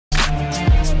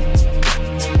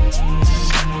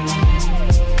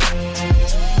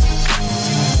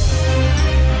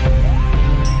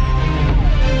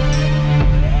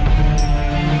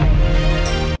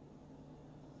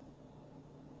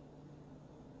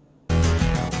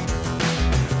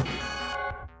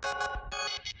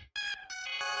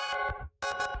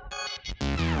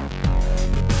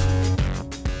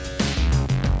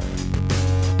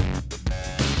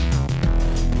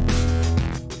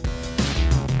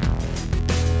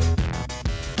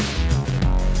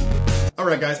All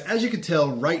right, guys, as you can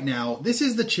tell right now, this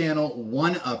is the channel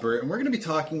One Upper, and we're going to be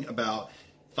talking about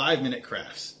 5-minute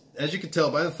crafts. As you can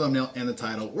tell by the thumbnail and the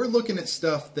title, we're looking at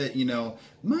stuff that,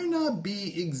 might not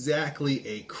be exactly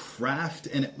a craft,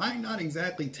 and it might not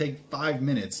exactly take 5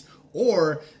 minutes,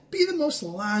 or be the most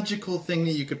logical thing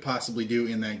that you could possibly do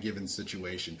in that given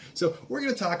situation. So we're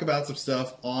going to talk about some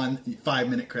stuff on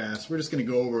 5-minute crafts. We're just going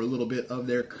to go over a little bit of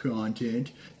their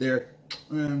content, their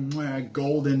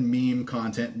golden meme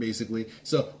content, basically.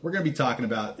 So we're going to be talking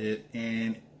about it,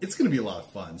 and it's going to be a lot of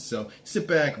fun. So sit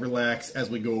back, relax as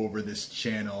we go over this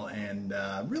channel and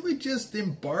really just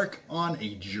embark on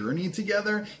a journey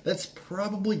together that's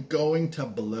probably going to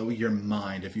blow your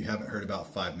mind if you haven't heard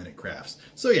about 5-minute crafts.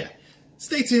 So yeah,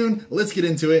 stay tuned, let's get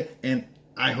into it, and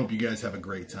I hope you guys have a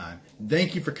great time.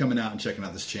 Thank you for coming out and checking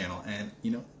out this channel and,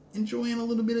 enjoying a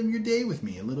little bit of your day with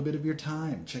me, a little bit of your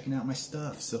time, checking out my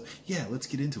stuff. So yeah, let's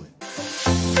get into it.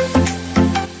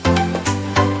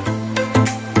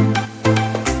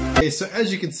 Okay, so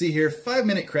as you can see here,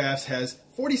 5-minute crafts has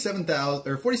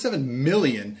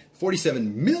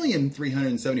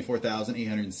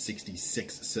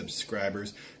 47,374,866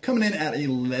 subscribers, coming in at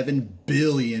 11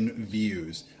 billion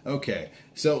views. Okay,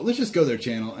 so let's just go to their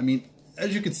channel. I mean,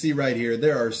 as you can see right here,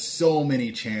 there are so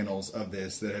many channels of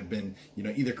this that have been,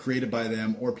 either created by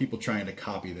them or people trying to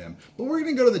copy them. But we're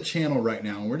going to go to the channel right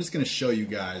now, and we're just going to show you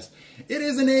guys. It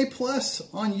is an A+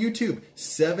 on YouTube,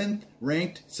 7th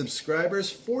ranked subscribers,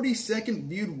 42nd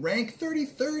viewed rank,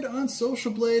 33rd on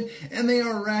Social Blade, and they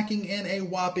are racking in a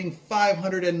whopping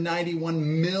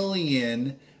 591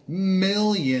 million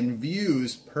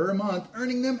views per month,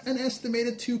 earning them an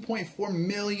estimated $2.4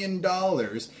 million.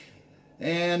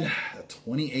 And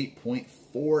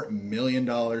 $28.4 million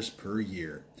per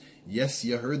year. Yes,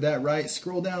 you heard that right.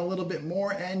 Scroll down a little bit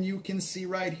more and you can see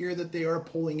right here that they are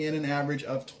pulling in an average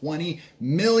of 20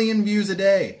 million views a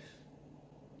day.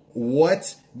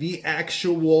 What the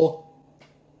actual,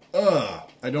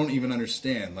 I don't even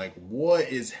understand. Like, what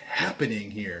is happening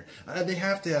here? They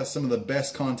have to have some of the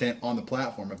best content on the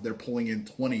platform if they're pulling in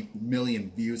 20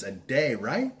 million views a day,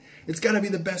 right? It's got to be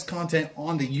the best content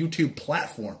on the YouTube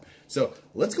platform. So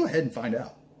let's go ahead and find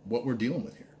out what we're dealing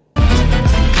with here.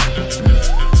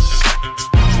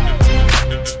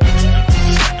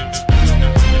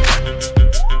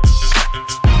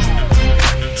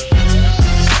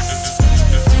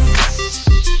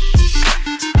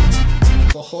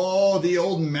 Oh, the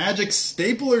old magic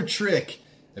stapler trick.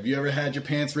 Have you ever had your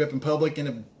pants rip in public in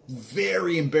a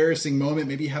very embarrassing moment?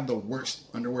 Maybe you have the worst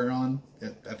underwear on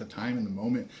at the time in the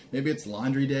moment. Maybe it's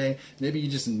laundry day. Maybe you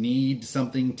just need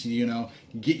something to,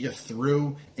 get you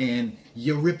through, and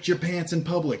you ripped your pants in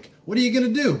public. What are you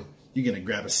going to do? You're going to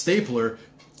grab a stapler,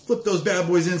 flip those bad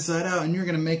boys inside out, and you're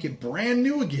going to make it brand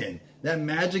new again. That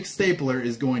magic stapler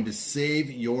is going to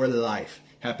save your life.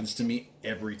 Happens to me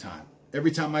every time.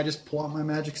 Every time I just pull out my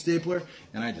magic stapler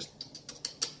and I just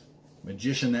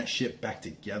magician that shit back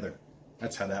together.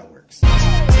 That's how that works.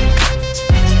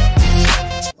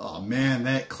 Oh man,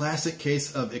 that classic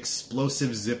case of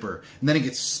explosive zipper. And then it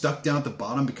gets stuck down at the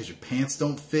bottom because your pants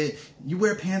don't fit. You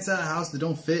wear pants out of the house that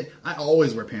don't fit. I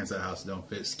always wear pants out of the house that don't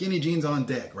fit. Skinny jeans on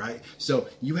deck, right? So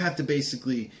you have to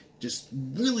basically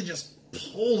really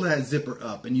pull that zipper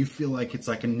up, and you feel like it's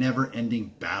like a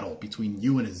never-ending battle between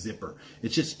you and a zipper.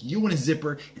 It's just you and a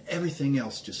zipper, and everything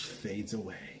else just fades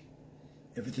away.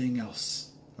 Everything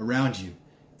else around you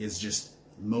is just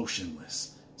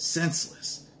motionless,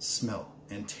 senseless, smell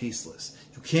and tasteless.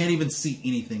 You can't even see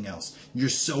anything else. You're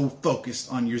so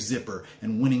focused on your zipper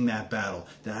and winning that battle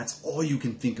that that's all you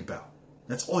can think about.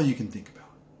 That's all you can think about.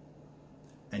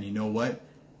 And you know what?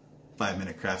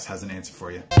 5-minute crafts has an answer for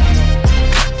you.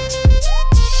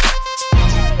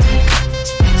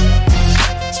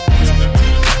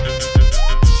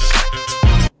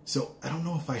 So I don't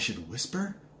know if I should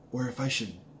whisper or if I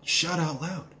should shout out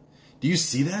loud. Do you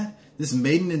see that? This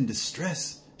maiden in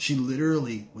distress, she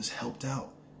literally was helped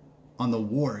out on the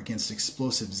war against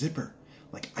explosive zipper.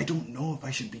 Like, I don't know if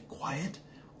I should be quiet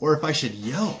or if I should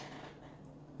yell.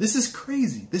 This is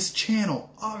crazy. This channel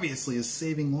obviously is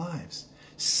saving lives.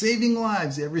 Saving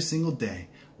lives every single day.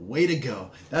 Way to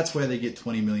go. That's why they get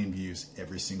 20 million views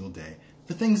every single day.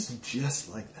 For things just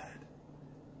like that.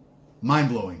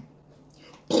 Mind-blowing.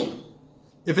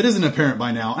 If it isn't apparent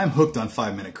by now, I'm hooked on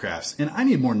 5-minute crafts, and I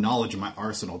need more knowledge in my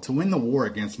arsenal to win the war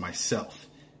against myself.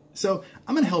 So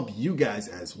I'm going to help you guys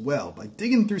as well by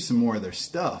digging through some more of their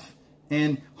stuff,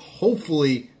 and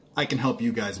hopefully I can help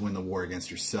you guys win the war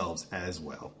against yourselves as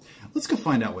well. Let's go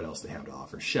find out what else they have to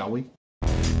offer, shall we?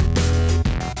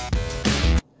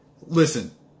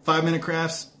 Listen, 5-minute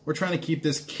crafts, we're trying to keep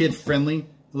this kid-friendly,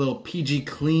 a little PG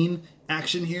clean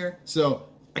action here. So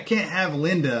I can't have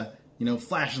Linda, you know,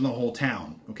 flashing the whole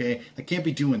town, okay? I can't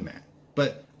be doing that.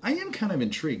 But I am kind of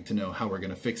intrigued to know how we're going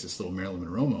to fix this little Marilyn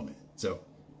Monroe moment. So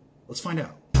let's find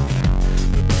out.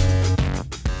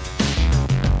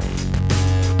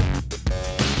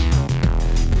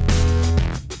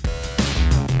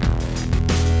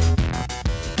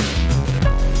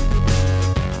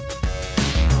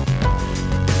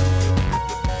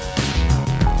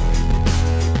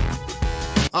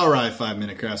 Alright,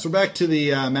 5-minute crafts. We're back to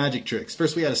the magic tricks.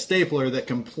 First we had a stapler that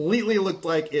completely looked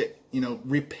like it, you know,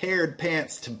 repaired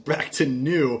pants back to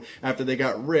new after they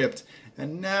got ripped.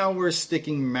 And now we're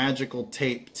sticking magical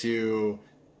tape to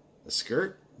a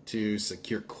skirt to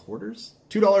secure quarters.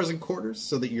 $2 in quarters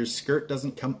so that your skirt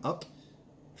doesn't come up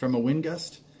from a wind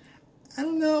gust. I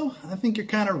don't know. I think you're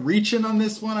kind of reaching on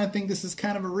this one. I think this is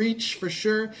kind of a reach for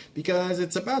sure because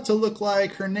it's about to look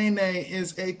like her nene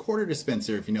is a quarter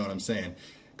dispenser, if you know what I'm saying.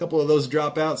 A couple of those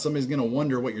drop out, somebody's going to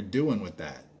wonder what you're doing with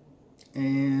that.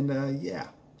 And yeah,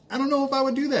 I don't know if I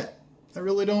would do that. I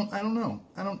really don't. I don't know.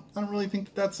 I don't really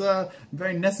think that that's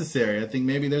very necessary. I think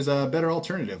maybe there's a better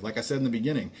alternative. Like I said in the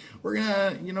beginning, we're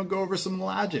gonna, you know, go over some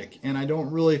logic, and I don't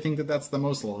really think that that's the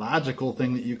most logical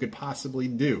thing that you could possibly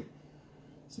do.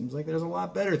 Seems like there's a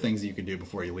lot better things that you could do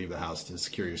before you leave the house to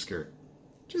secure your skirt.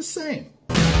 Just saying.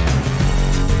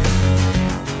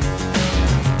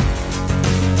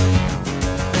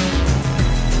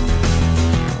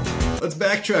 Let's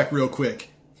backtrack real quick.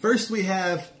 First we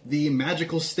have the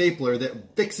magical stapler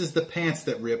that fixes the pants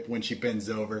that rip when she bends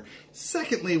over.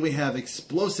 Secondly, we have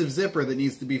explosive zipper that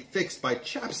needs to be fixed by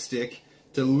chapstick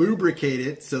to lubricate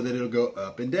it so that it'll go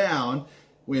up and down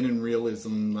when in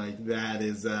realism like that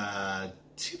is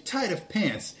too tight of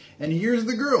pants. And here's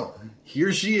the girl.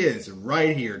 Here she is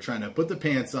right here trying to put the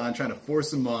pants on, trying to force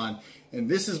them on. And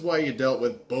this is why you dealt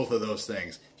with both of those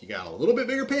things. If you got a little bit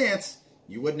bigger pants,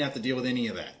 you wouldn't have to deal with any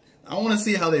of that. I want to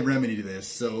see how they remedy this,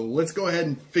 so let's go ahead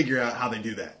and figure out how they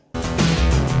do that.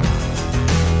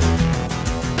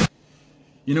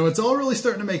 You know, it's all really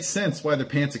starting to make sense why their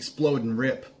pants explode and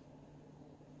rip.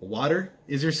 Water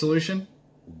is your solution?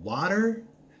 Water?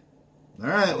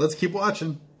 Alright, let's keep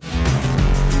watching.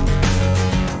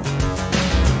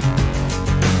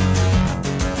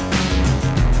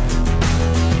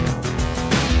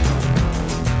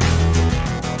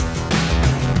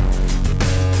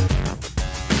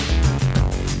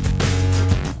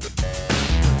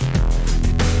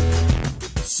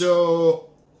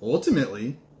 So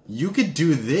ultimately, you could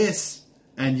do this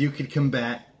and you could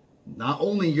combat not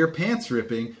only your pants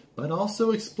ripping, but also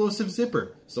explosive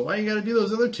zipper. So why you gotta do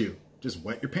those other two? Just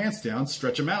wet your pants down,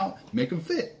 stretch them out, make them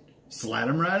fit, slide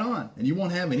them right on, and you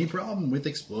won't have any problem with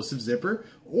explosive zipper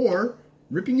or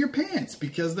ripping your pants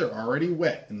because they're already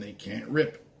wet and they can't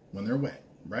rip when they're wet,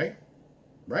 right?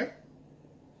 Right?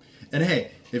 And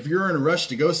hey, if you're in a rush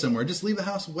to go somewhere, just leave the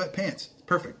house with wet pants.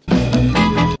 Perfect.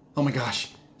 Oh my gosh.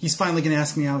 He's finally going to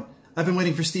ask me out. I've been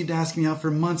waiting for Steve to ask me out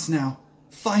for months now.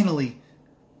 Finally.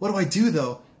 What do I do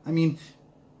though? I mean,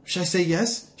 should I say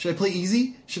yes? Should I play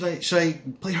easy? Should I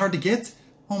play hard to get?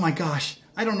 Oh my gosh.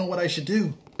 I don't know what I should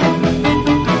do.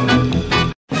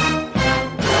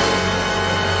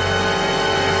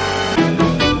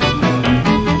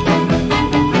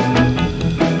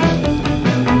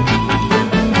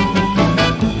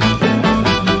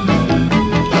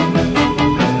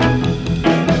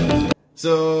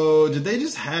 So, did they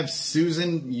just have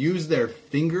Susan use their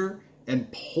finger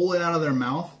and pull it out of their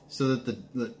mouth so that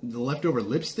the leftover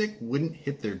lipstick wouldn't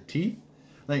hit their teeth?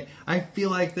 Like, I feel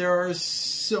like there are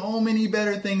so many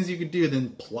better things you could do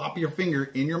than plop your finger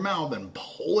in your mouth and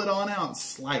pull it on out and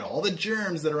slide all the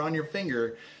germs that are on your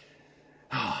finger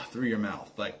through your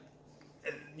mouth. Like,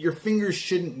 your fingers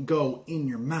shouldn't go in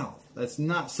your mouth. That's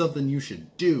not something you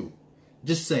should do.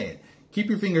 Just saying. Keep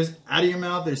your fingers out of your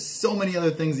mouth. There's so many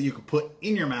other things that you could put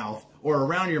in your mouth or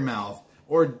around your mouth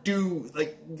or do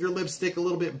like your lipstick a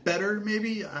little bit better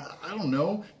maybe. I don't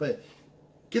know. But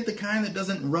get the kind that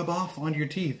doesn't rub off onto your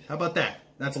teeth. How about that?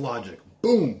 That's logic.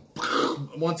 Boom.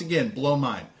 Once again, blown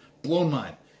mind. Blown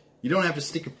mind. You don't have to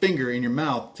stick your finger in your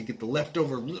mouth to get the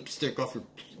leftover lipstick off your...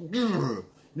 You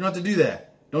don't have to do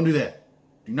that. Don't do that.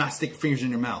 Do not stick your fingers in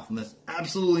your mouth unless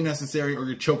absolutely necessary or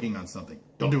you're choking on something.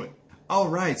 Don't do it.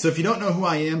 Alright, so if you don't know who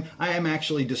I am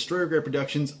actually Destroyer Gray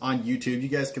Productions on YouTube. You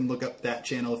guys can look up that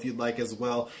channel if you'd like as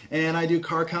well. And I do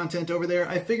car content over there.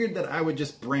 I figured that I would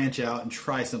just branch out and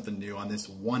try something new on this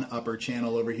one-upper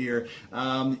channel over here.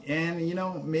 And, you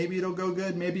know, maybe it'll go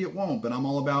good, maybe it won't. But I'm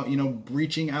all about, you know,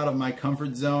 breaching out of my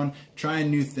comfort zone,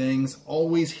 trying new things,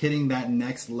 always hitting that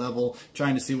next level,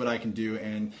 trying to see what I can do.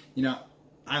 And, you know,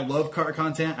 I love car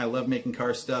content. I love making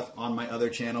car stuff on my other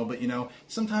channel, but you know,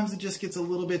 sometimes it just gets a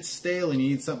little bit stale and you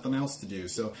need something else to do.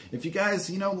 So if you guys,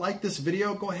 you know, like this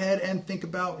video, go ahead and think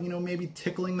about, you know, maybe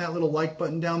tickling that little like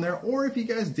button down there. Or if you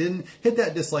guys didn't, hit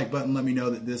that dislike button. Let me know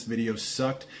that this video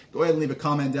sucked. Go ahead and leave a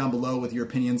comment down below with your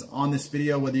opinions on this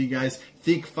video, whether you guys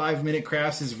think 5-minute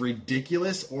crafts is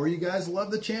ridiculous or you guys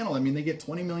love the channel. I mean, they get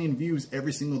 20 million views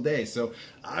every single day. So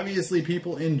obviously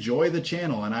people enjoy the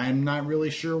channel, and I'm not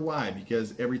really sure why,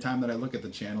 because every time that I look at the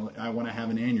channel, I want to have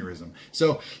an aneurysm.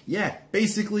 So yeah,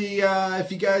 basically,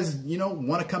 if you guys, you know,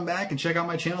 want to come back and check out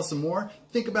my channel some more,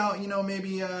 think about, you know,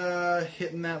 maybe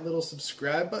hitting that little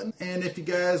subscribe button. And if you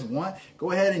guys want,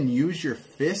 go ahead and use your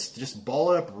fist, just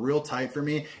ball it up real tight for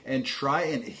me and try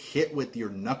and hit with your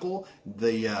knuckle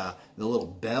the little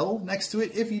bell next to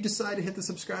it if you decide to hit the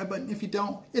subscribe button. If you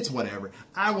don't, it's whatever.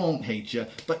 I won't hate you.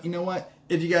 But you know what?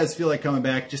 If you guys feel like coming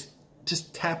back, just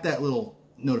tap that little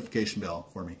notification bell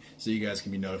for me so you guys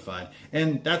can be notified.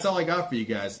 And that's all I got for you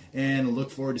guys. And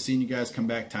look forward to seeing you guys come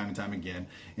back time and time again.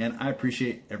 And I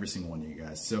appreciate every single one of you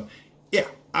guys. So yeah,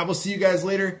 I will see you guys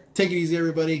later. Take it easy,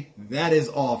 everybody. That is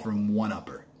all from One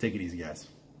Upper. Take it easy, guys.